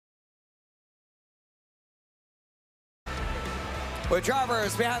with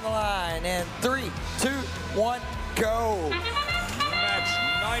drivers behind the line in 3, 2, 1, go. Match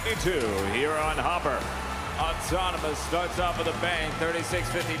 92 here on Hopper. Autonomous starts off with a bang,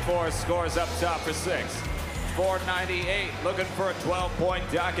 36.54, scores up top for 6. 498 looking for a 12-point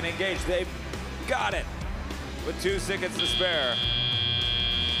dock and engage. They've got it with 2 seconds to spare.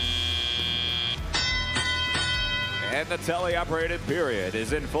 And the teleoperated period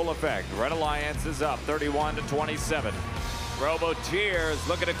is in full effect. Red Alliance is up 31-27. Robotics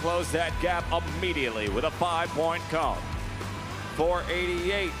looking to close that gap immediately with a 5-point cone.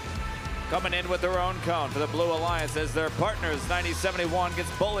 488 coming in with their own cone for the Blue Alliance as their partners 9071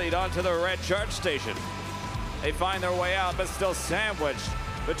 gets bullied onto the red charge station. They find their way out but still sandwiched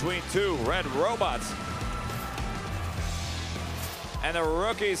between 2 red robots. And the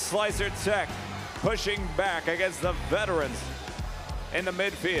rookie Slicer Tech pushing back against the veterans in the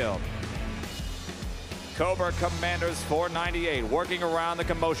midfield. Cobra Commanders 498 working around the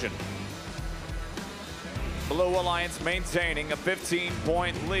commotion. Blue Alliance maintaining a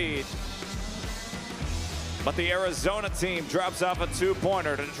 15-point lead. But the Arizona team drops off a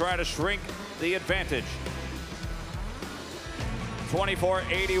 2-pointer to try to shrink the advantage.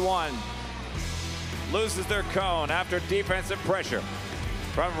 24-81 loses their cone after defensive pressure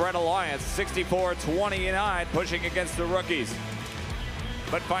from Red Alliance. 64-29 pushing against the rookies,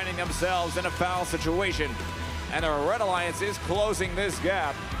 but finding themselves in a foul situation, and the Red Alliance is closing this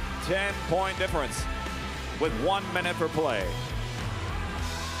gap. 10-point difference with 1 minute for play.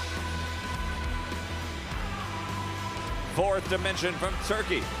 Fourth dimension from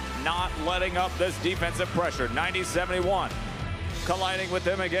Turkey, not letting up this defensive pressure. 9071 colliding with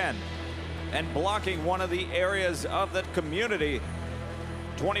them again and blocking one of the areas of the community.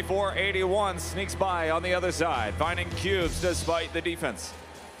 2481 sneaks by on the other side, finding cubes despite the defense.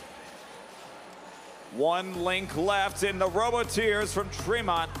 1 link left in the Robotics from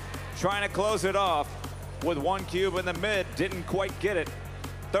Tremont, trying to close it off with 1 cube in the mid, didn't quite get it.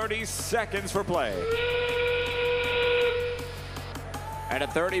 30 seconds for play. And a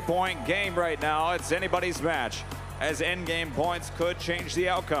 30-point game right now. It's anybody's match, as endgame points could change the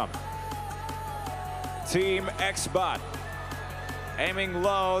outcome. Team Xbot aiming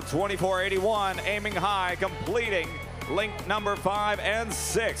low, 2481, aiming high, completing link number 5 and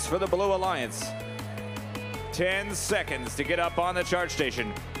 6 for the Blue Alliance. 10 seconds to get up on the charge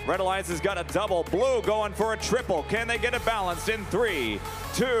station. Red Alliance has got a double. Blue going for a triple. Can they get it balanced in 3,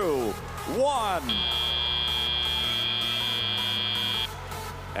 2, 1?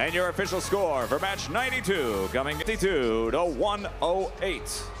 And your official score for match 92 coming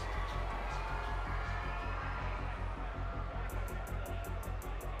 52-108.